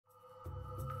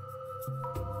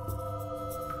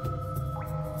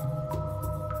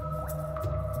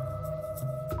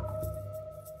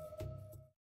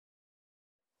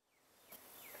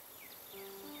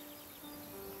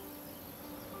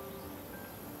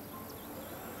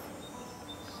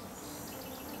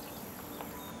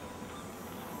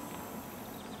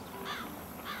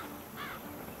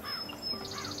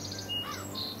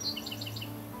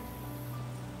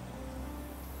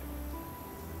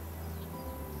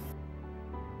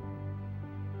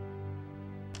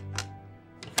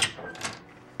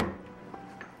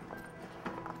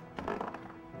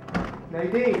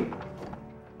Nadine,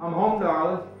 I'm home,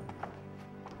 darling.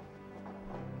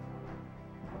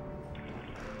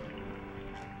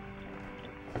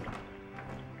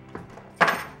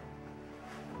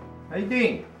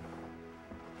 Nadine,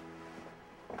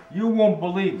 you won't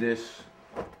believe this.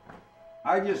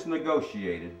 I just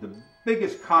negotiated the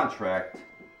biggest contract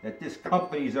that this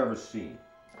company's ever seen.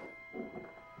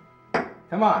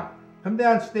 Come on, come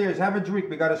downstairs, have a drink,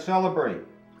 we gotta celebrate.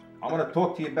 I want to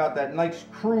talk to you about that nice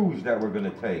cruise that we're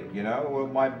going to take, you know,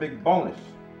 with my big bonus.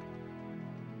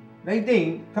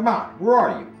 Nadine, come on, where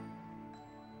are you?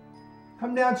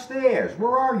 Come downstairs,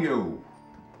 where are you?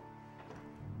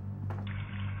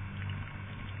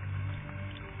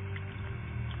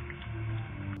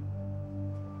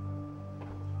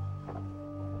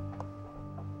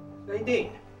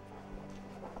 Nadine.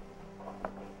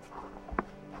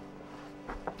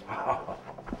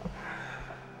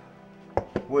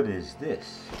 What is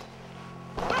this?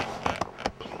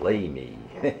 Play me.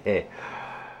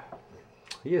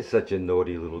 You're such a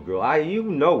naughty little girl. You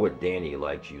know what Danny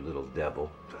likes, you little devil.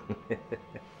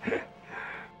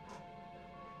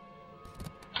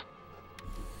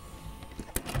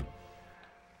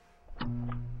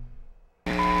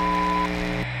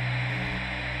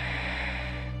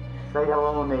 Say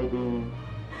hello, Nadine.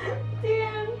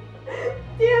 Dan,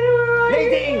 where are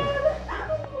Nadine! you?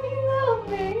 Please help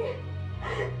me.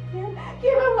 Dan,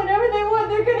 give them whatever they want.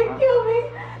 They're gonna kill me.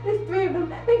 There's 3 of them.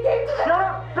 They came to the... Shut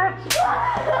up, bitch!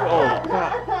 Oh,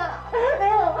 God.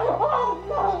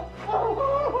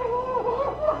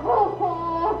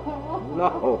 No.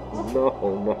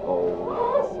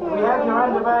 Do we have your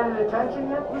undivided attention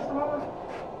yet, Mr. Muller?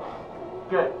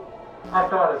 Good. I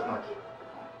thought as much.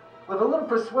 With a little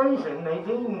persuasion,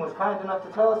 Nadine was kind enough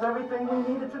to tell us everything we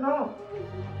needed to know.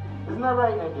 Isn't that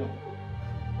right, Nadine?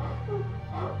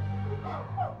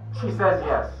 She says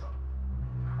yes.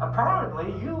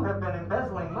 Apparently, you have been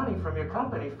embezzling money from your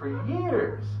company for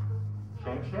years.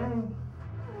 Shame, shame.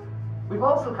 We've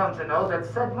also come to know that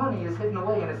said money is hidden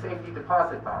away in a safety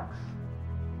deposit box.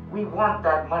 We want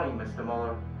that money, Mr.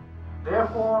 Muller.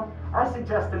 Therefore, I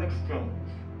suggest an exchange.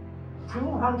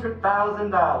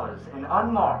 $200,000 in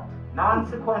unmarked,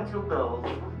 non-sequential bills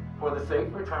for the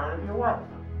safe return of your wife.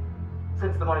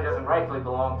 Since the money doesn't rightfully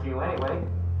belong to you anyway,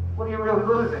 what are you really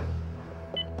losing?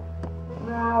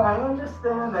 Now, I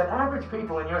understand that average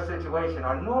people in your situation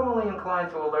are normally inclined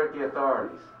to alert the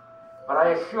authorities. But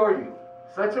I assure you,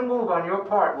 such a move on your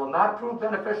part will not prove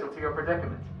beneficial to your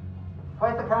predicament.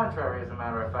 Quite the contrary, as a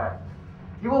matter of fact.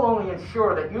 You will only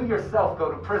ensure that you yourself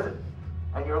go to prison,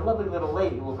 and your lovely little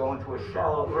lady will go into a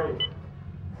shallow grave.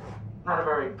 Not a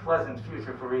very pleasant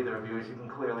future for either of you, as you can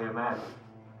clearly imagine.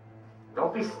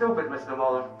 Don't be stupid, Mr.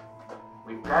 Muller.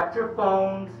 We've got your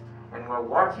phones, and we're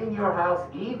watching your house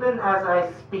even as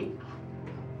I speak.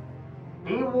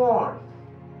 Be warned,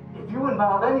 if you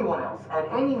involve anyone else at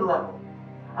any level,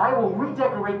 I will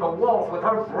redecorate the walls with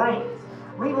her brains.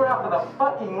 Leave her out with a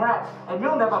fucking rat, and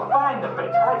you'll never find the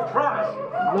bitch, I promise you.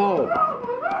 No.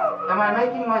 Am I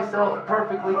making myself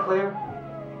perfectly clear?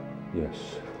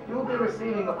 Yes. You'll be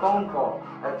receiving a phone call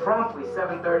at promptly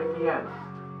 7:30 p.m.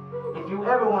 If you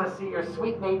ever want to see your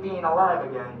sweet Nadine alive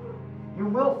again, you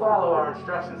will follow our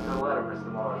instructions to the letter,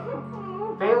 Mr.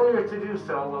 Muller. Failure to do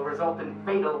so will result in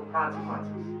fatal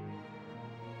consequences.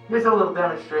 Here's a little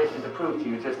demonstration to prove to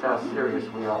you just how serious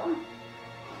we are.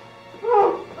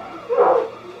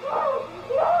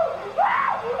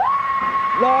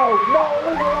 No,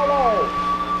 leave her alone!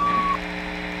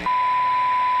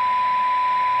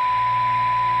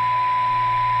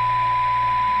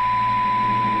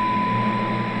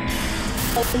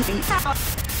 Open the house.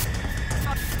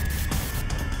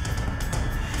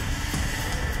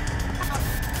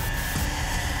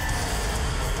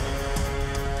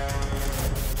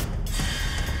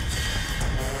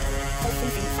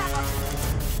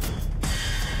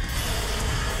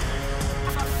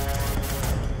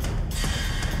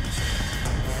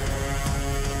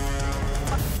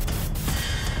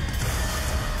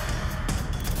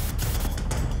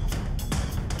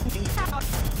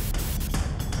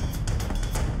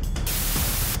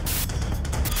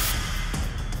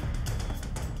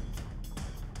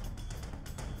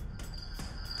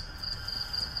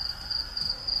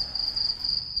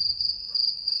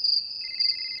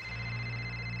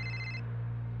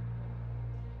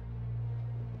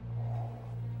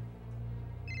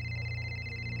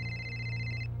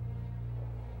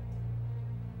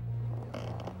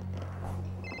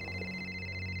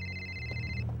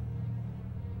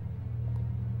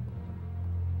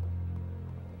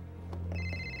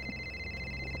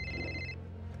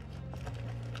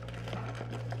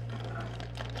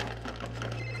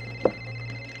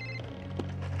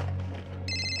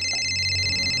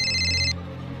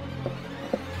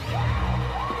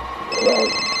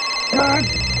 God!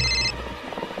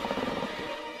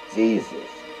 Jesus.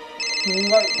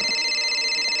 What?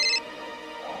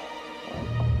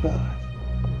 God.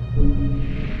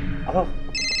 Oh.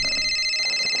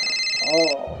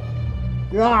 Oh.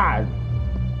 God.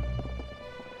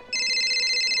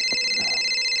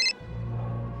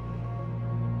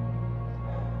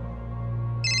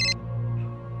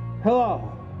 Hello.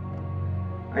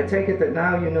 I take it that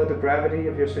now you know the gravity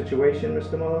of your situation,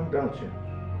 Mr. Muller, don't you?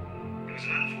 It was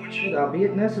an unfortunate,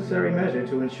 albeit necessary measure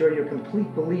to ensure your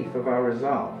complete belief of our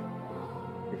resolve.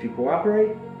 If you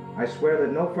cooperate, I swear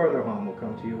that no further harm will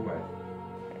come to your way.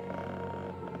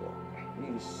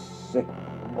 You sick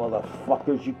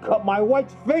motherfuckers, you cut my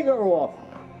wife's finger off!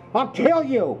 I'll kill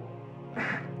you!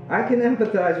 I can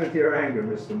empathize with your anger,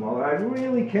 Mr. Muller, I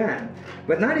really can.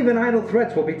 But not even idle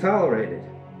threats will be tolerated.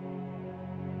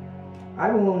 I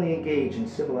will only engage in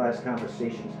civilized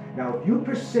conversations. Now, if you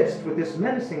persist with this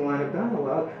menacing line of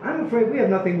dialogue, I'm afraid we have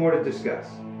nothing more to discuss.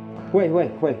 Wait,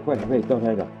 don't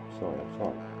hang up.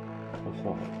 I'm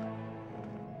sorry.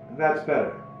 That's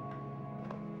better.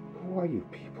 Who are you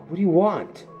people? What do you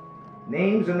want?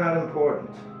 Names are not important,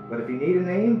 but if you need a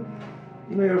name,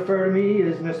 you may refer to me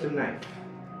as Mr. Knife.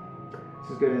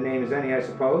 It's as good a name as any, I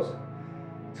suppose.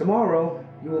 Tomorrow,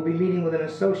 you will be meeting with an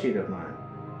associate of mine.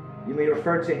 You may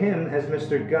refer to him as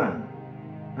Mr. Gunn.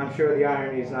 I'm sure the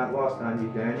irony is not lost on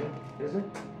you, Danny, is it?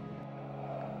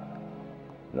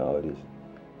 No, it isn't.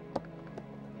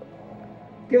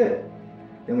 Good.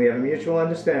 Then we have a mutual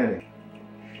understanding.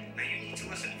 Now you need to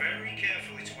listen very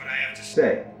carefully to what I have to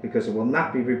say, because it will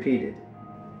not be repeated.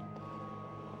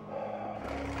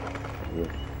 Yeah.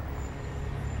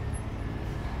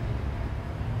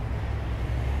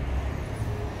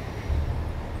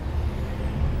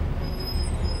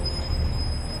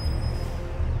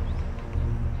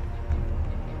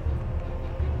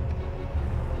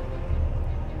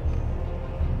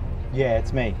 Yeah,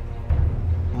 it's me.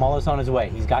 Muller's on his way.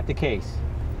 He's got the case.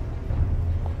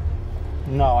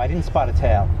 No, I didn't spot a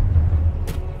tail.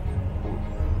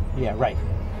 Yeah, right.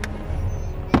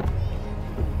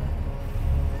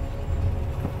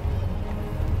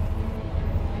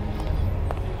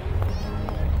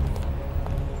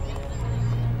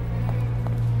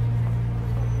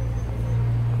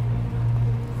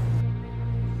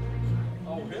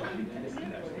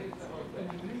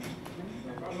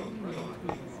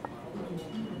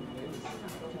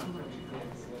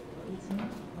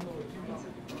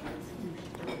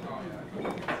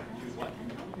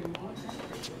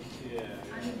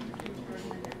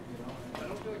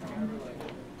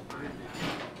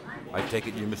 I take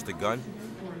it you're Mr. Gunn?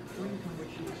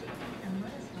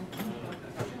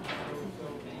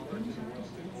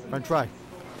 French fry.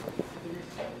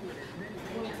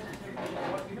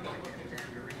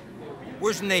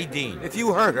 Where's Nadine? If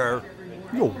you hurt her...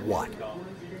 You're what?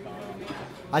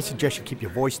 I suggest you keep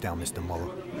your voice down, Mr.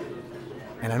 Muller.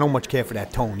 And I don't much care for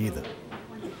that tone either.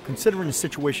 Considering the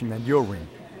situation that you're in,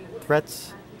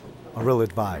 threats are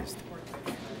ill-advised.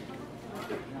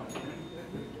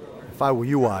 If I were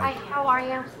you, Hi, how are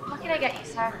you? What can I get you,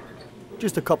 sir?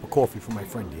 Just a cup of coffee for my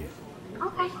friend here.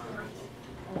 Okay.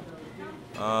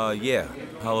 Yeah.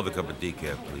 I'll have a cup of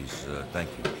decaf, please. Thank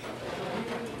you.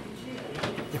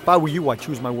 If I were you, I'd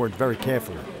choose my words very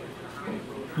carefully.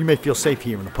 You may feel safe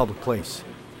here in a public place,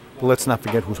 but let's not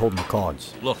forget who's holding the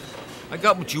cards. Look, I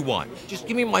got what you want. Just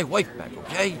give me my wife back,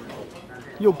 okay?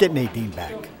 You'll get Nadine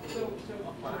back.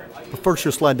 But first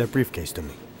you'll slide that briefcase to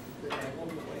me.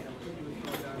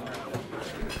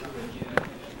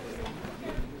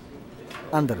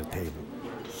 Under the table.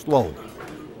 Slowly.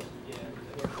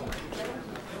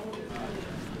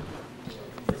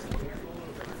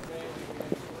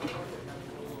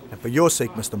 And for your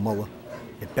sake, Mr. Muller,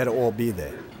 it better all be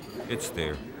there. It's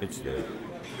there. It's there.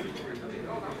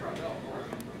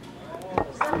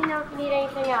 Just let me know if you need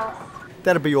anything else.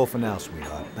 That'll be all for now,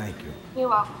 sweetheart. Thank you. You're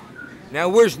welcome. Now,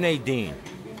 where's Nadine?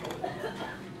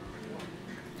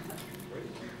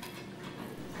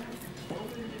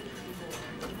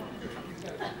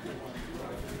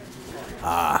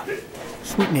 Ah,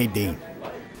 sweet Nadine.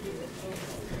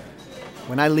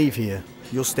 When I leave here,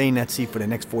 you'll stay in that seat for the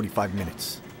next 45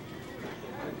 minutes.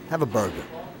 Have a burger,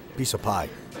 piece of pie.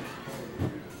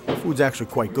 The food's actually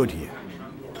quite good here.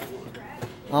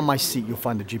 On my seat, you'll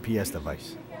find the GPS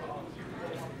device.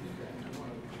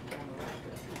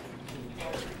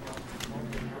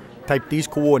 Type these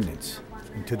coordinates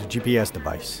into the GPS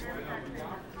device.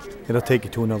 It'll take you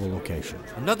to another location.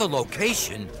 Another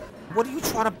location? What are you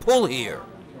trying to pull here?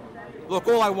 Look,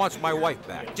 all I want's my wife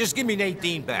back. Just give me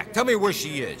Nadine back. Tell me where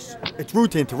she is. It's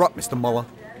rude to interrupt, Mr. Muller.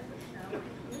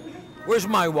 Where's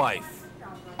my wife?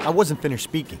 I wasn't finished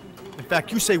speaking. In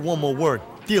fact, you say one more word,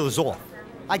 deal is off.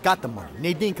 I got the money.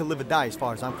 Nadine can live or die as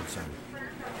far as I'm concerned.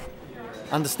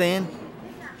 Understand?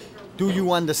 Do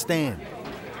you understand?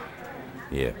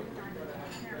 Yeah.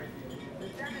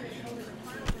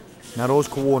 Now those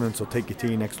coordinates will take you to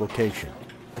your next location.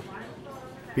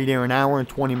 Be there an hour and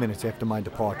 20 minutes after my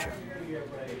departure.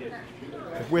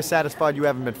 If we're satisfied you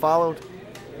haven't been followed,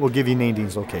 we'll give you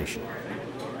Nadine's location.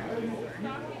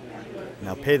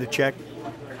 Now pay the check.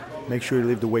 Make sure you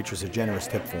leave the waitress a generous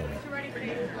tip for me.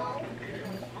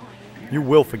 You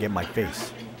will forget my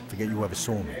face. Forget you ever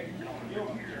saw me.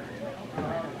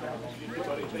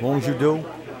 As long as you do,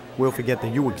 we'll forget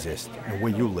that you exist and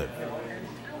where you live.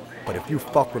 But if you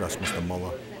fuck with us, Mr.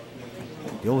 Muller,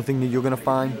 the only thing that you're gonna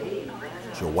find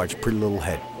is your wife's pretty little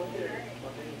head.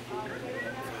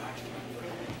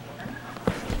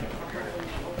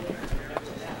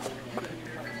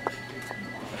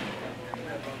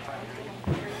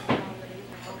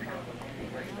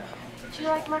 Would you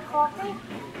like more coffee?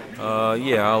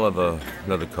 Yeah, I'll have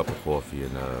another cup of coffee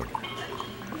and a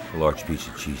large piece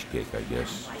of cheesecake, I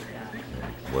guess.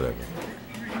 Whatever.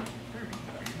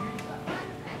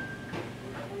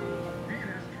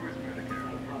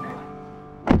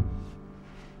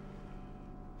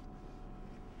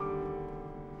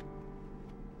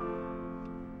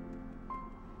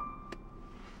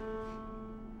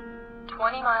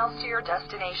 Miles to your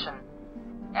destination.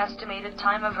 Estimated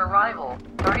time of arrival,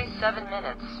 37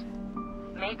 minutes.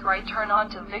 Make right turn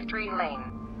onto Victory Lane.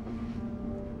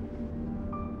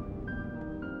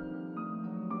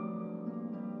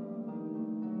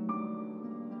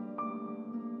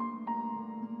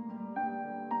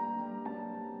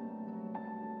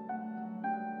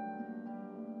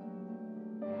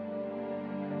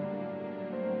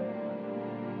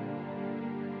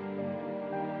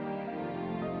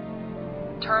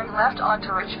 Turn left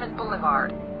onto Richmond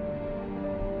Boulevard.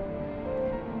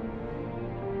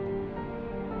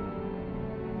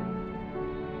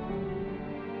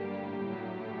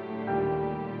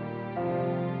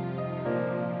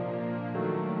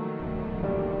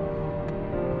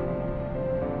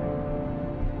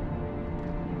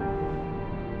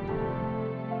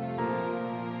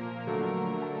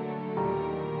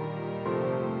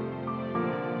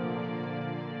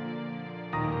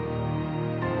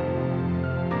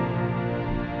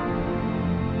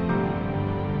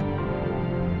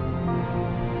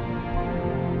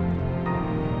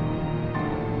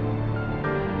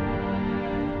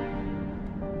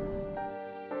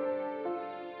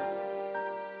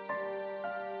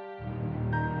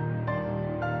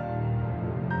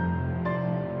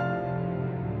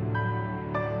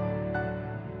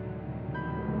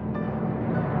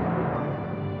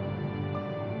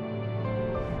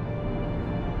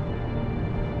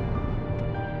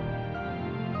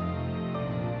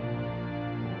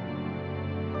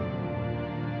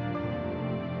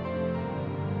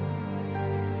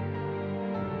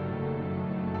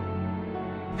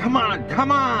 Come on,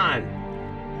 come on!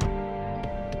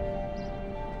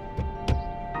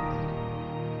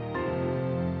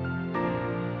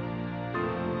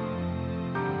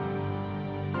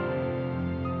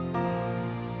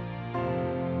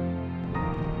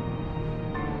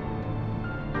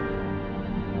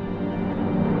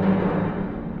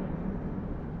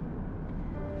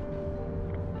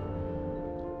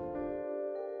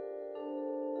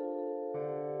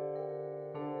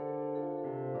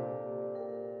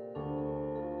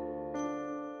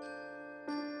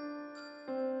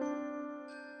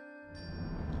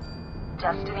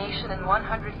 Destination in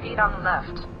 100 feet on the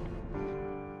left.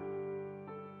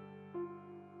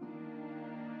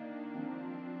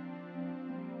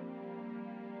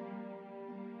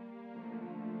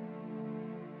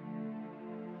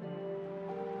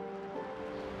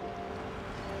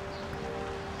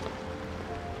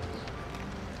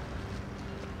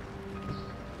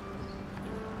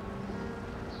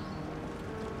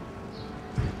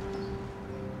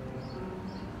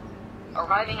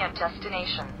 Arriving at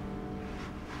destination.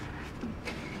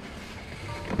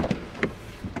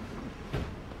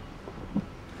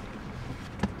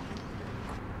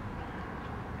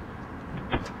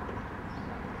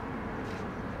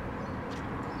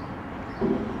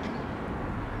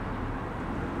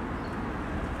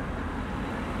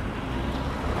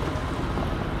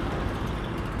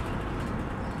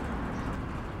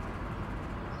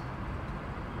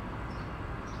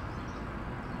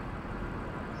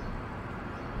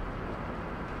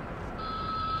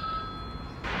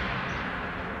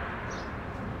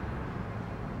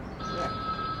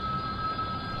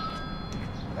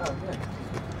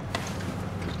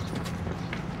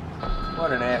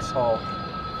 What an asshole.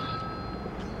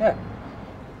 Yeah.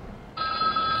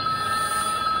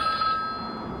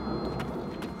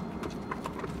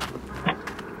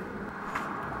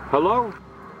 Hello?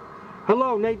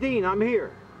 Hello, Nadine, I'm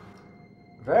here.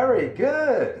 Very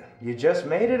good. You just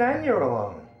made it and you're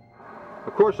alone.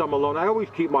 Of course I'm alone. I always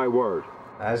keep my word.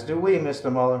 As do we, Mr.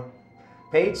 Muller.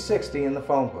 Page 60 in the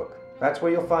phone book. That's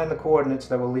where you'll find the coordinates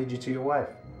that will lead you to your wife.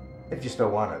 If you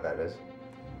still want her, that is.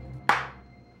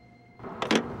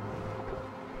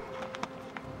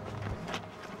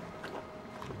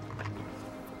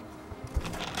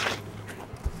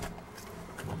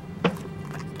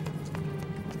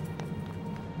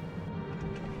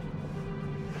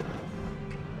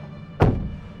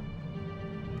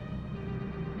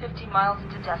 Miles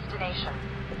to destination.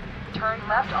 Turn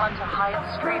left onto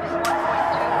Hyatt Street in 1.2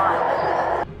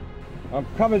 miles. I'm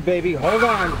coming, baby. Hold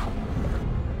on.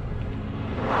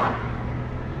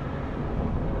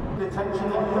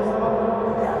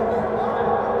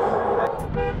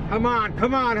 Come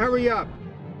on, hurry up.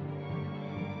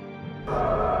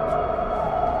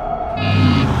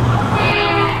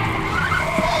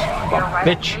 Your right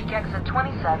bitch. take exit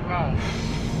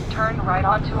 27A. Turn right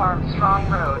onto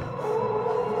Armstrong Road.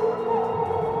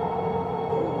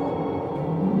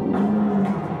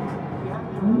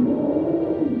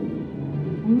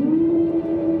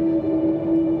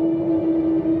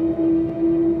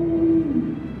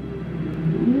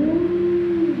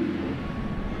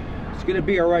 It's gonna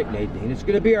be all right, Nadine. It's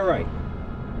gonna be all right.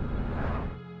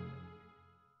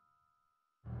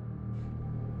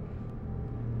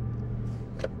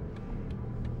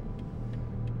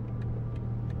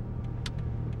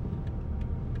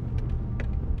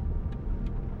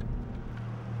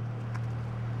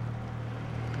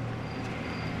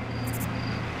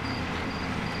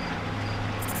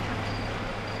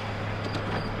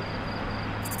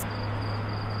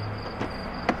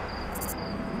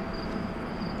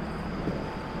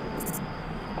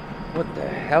 What the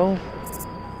hell?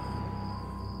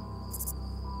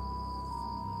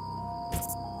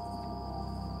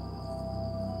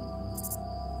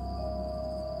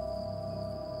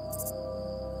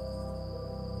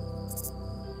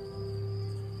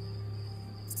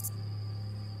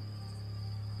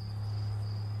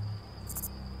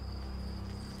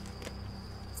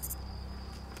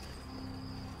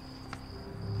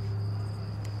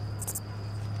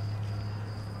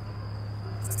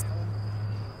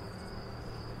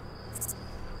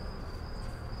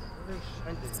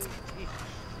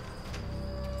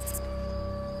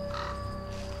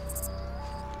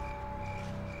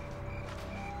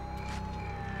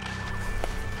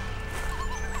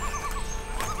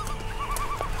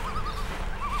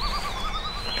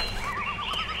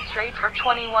 Straight for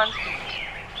 21 feet.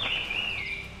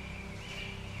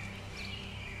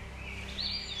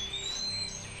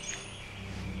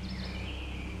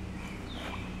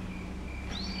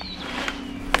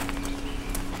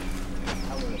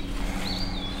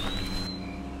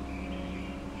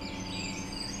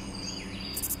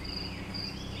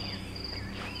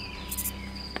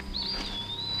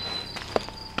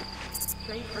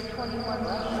 Straight for 21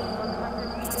 left,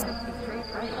 100 feet. Straight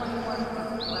for 21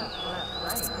 feet. Left,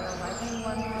 right. There are right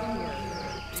 1 feet here.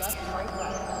 Left, right.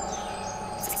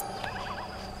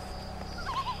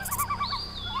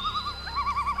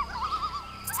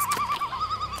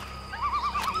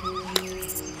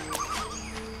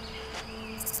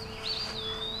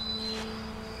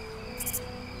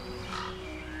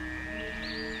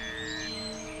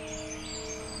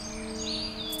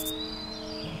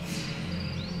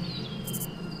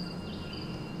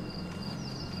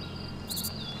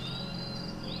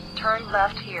 Turn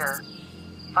left here.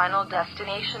 Final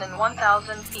destination in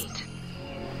 1,000 feet.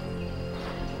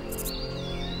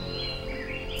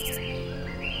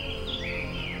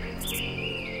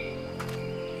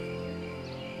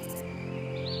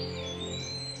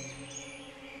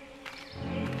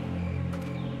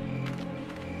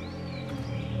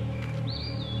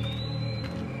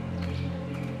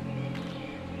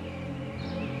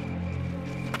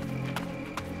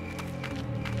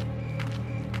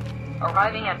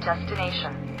 Arriving at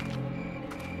destination.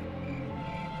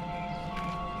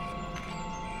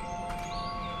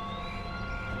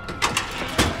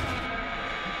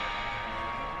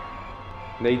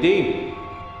 Nadine.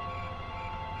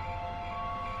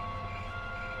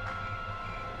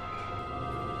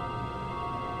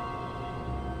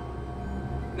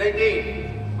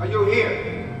 Nadine, are you here?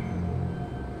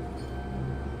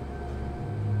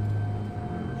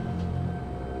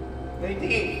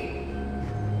 Nadine.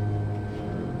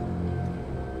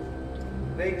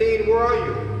 Nadine, where are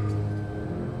you?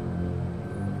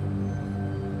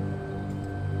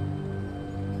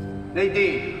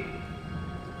 Nadine.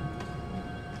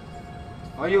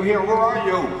 Are you here? Where are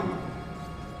you?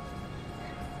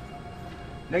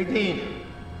 Nadine.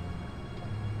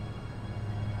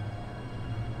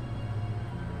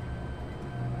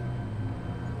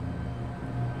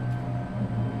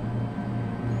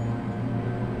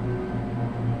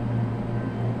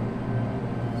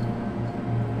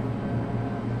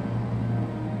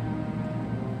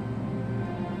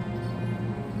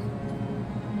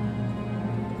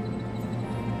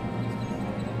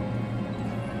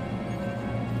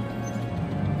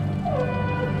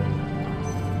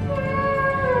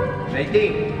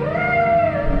 Nadine!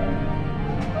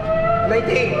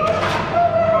 Nadine!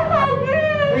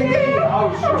 Nadine!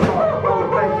 Oh, sweetheart. Oh,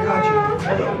 thank God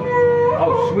you. Oh,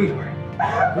 sweetheart.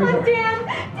 Oh, Dan,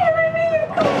 I knew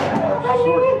you'd come. I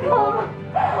knew you'd come.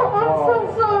 I'm so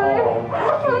sorry.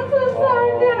 I'm so sorry,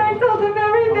 Dan. I told him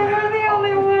everything. You're the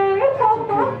only way.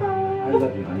 I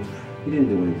love you, honey. He didn't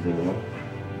do anything wrong.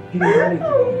 He didn't do anything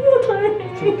wrong.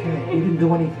 It's okay. He didn't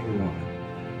do anything wrong.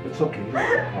 It's okay. You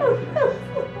don't apologize.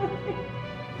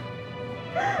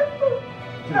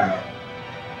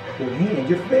 Your hand,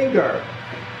 your finger.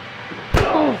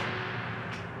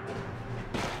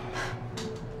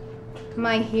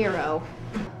 My hero.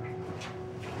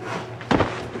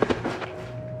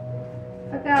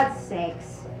 For God's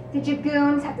sakes, did you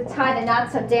goons have to tie the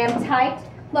knot so damn tight?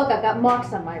 Look, I've got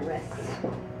marks on my wrists.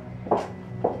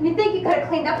 You think you could have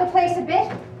cleaned up the place a bit?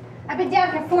 I've been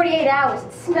down here 48 hours.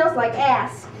 It smells like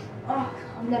ass. Oh,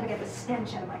 I'll never get the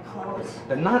stench out of my clothes.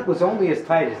 The knot was only as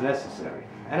tight as necessary.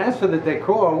 And as for the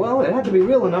decor, well, it had to be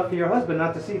real enough for your husband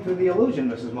not to see through the illusion,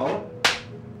 Mrs. Muller.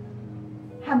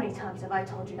 How many times have I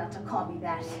told you not to call me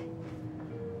that?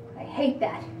 I hate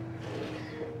that.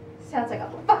 Sounds like a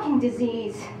fucking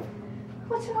disease.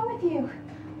 What's wrong with you?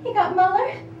 You got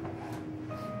Muller?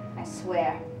 I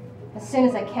swear, as soon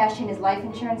as I cash in his life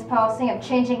insurance policy, I'm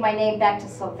changing my name back to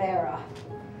Silvera.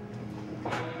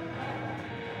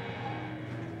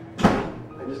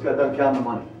 I just got done counting the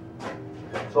money.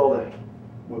 It's all there.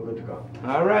 We're good to go.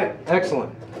 All right,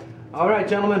 excellent. All right,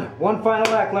 gentlemen, one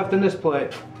final act left in this play.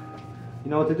 You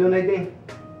know what to do, Nadine?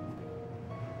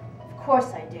 Of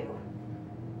course I do.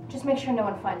 Just make sure no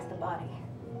one finds the body.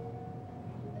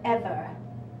 Ever.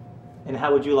 And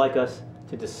how would you like us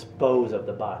to dispose of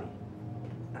the body?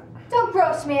 Don't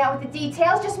gross me out with the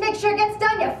details. Just make sure it gets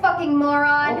done, you fucking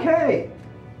moron. Okay.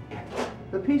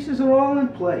 The pieces are all in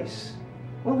place.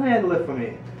 We'll handle it from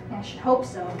here. I should hope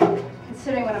so,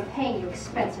 considering what I'm paying you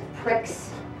expensive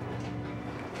pricks.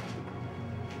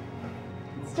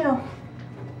 Still,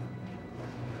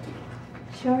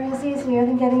 sure is easier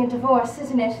than getting a divorce,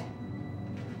 isn't it?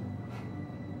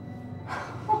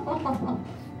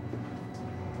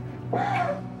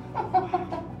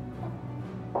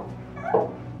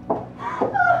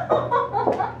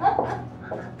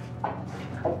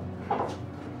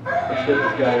 Let's get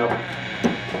this guy up.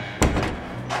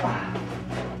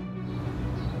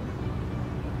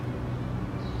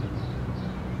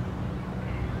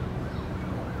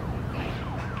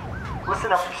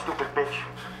 Listen up, you stupid bitch.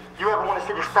 You ever want to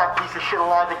see this fat piece of shit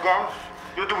alive again?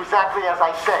 You'll do exactly as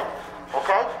I say,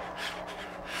 okay?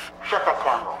 Shut that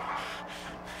camera off.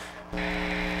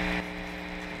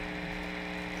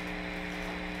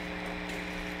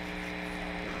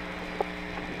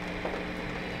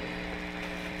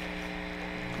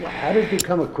 How did you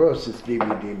come across this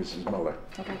DVD, Mrs. Muller?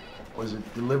 Okay. Was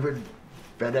it delivered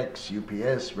FedEx,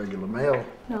 UPS, regular mail?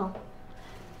 No.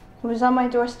 It was on my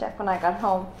doorstep when I got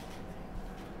home.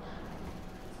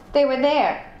 They were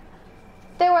there.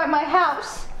 They were at my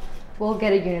house. We'll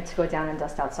get a unit to go down and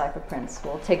dust outside for prints.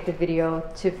 We'll take the video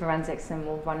to forensics and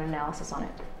we'll run an analysis on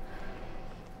it.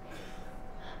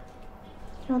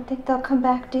 You don't think they'll come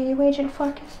back, do you, Agent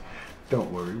Farkas?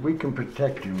 Don't worry, we can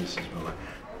protect you, Mrs. Muller.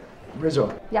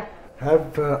 Rizzo. Yeah.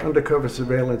 Have undercover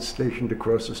surveillance stationed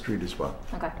across the street as well.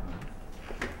 Okay.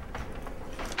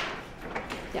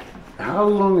 Yeah. How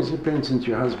long has it been since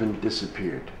your husband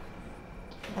disappeared?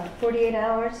 About 48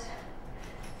 hours.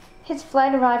 His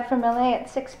flight arrived from LA at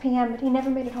 6 p.m., but he never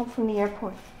made it home from the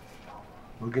airport.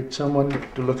 We'll get someone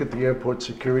to look at the airport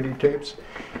security tapes.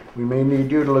 We may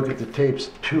need you to look at the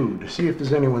tapes, too, to see if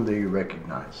there's anyone there you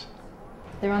recognize.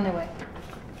 They're on their way.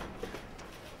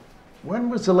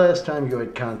 When was the last time you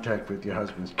had contact with your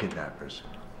husband's kidnappers?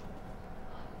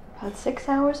 About 6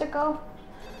 hours ago.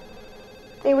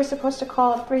 They were supposed to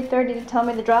call at 3:30 to tell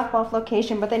me the drop-off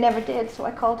location, but they never did, so I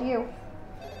called you.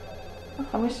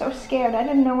 I was so scared, I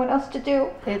didn't know what else to do.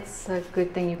 It's a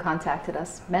good thing you contacted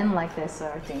us. Men like this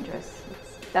are dangerous.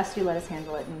 It's best you let us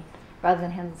handle it and rather than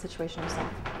handle the situation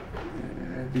yourself.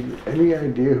 Have you any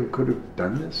idea who could have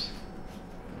done this?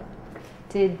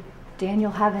 Did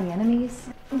Daniel have any enemies?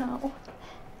 No.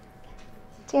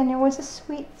 Daniel was a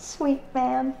sweet, sweet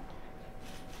man.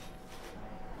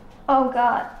 Oh,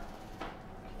 God.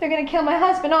 They're gonna kill my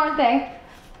husband, aren't they?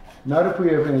 Not if we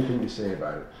have anything to say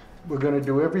about it. We're going to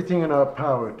do everything in our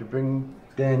power to bring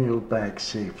Daniel back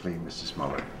safely, Mrs.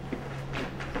 Muller.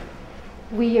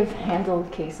 We have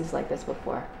handled cases like this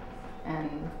before,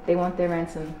 and they want their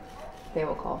ransom, they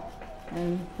will call.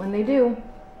 And when they do,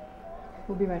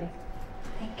 we'll be ready.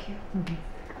 Thank you.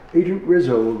 Mm-hmm. Agent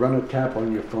Rizzo will run a tap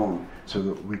on your phone so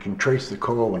that we can trace the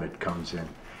call when it comes in.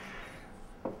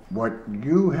 What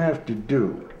you have to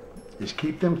do is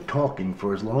keep them talking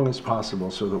for as long as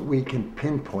possible so that we can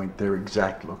pinpoint their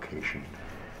exact location.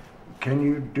 Can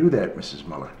you do that, Mrs.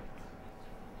 Muller?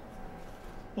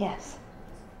 Yes.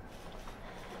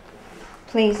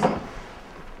 Please.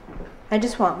 I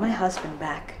just want my husband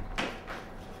back.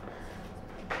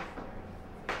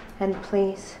 And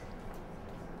please,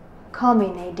 call me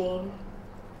Nadine.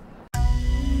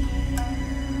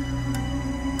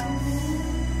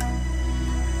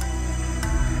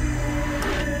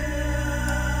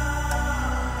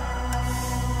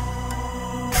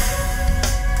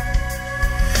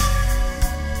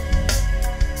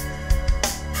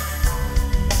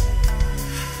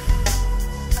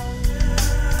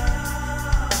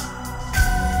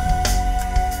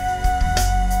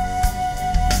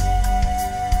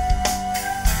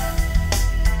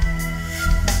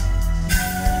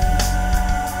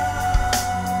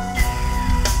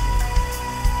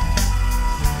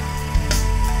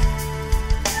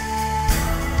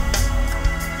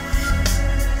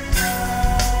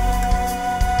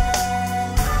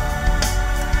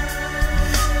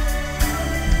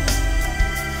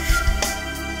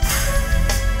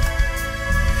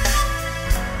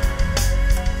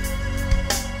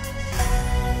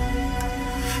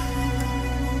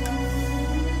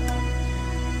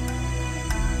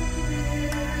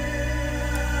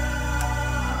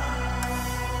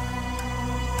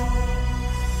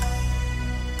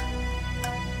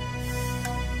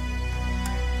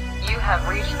 Have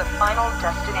reached the final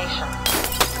destination.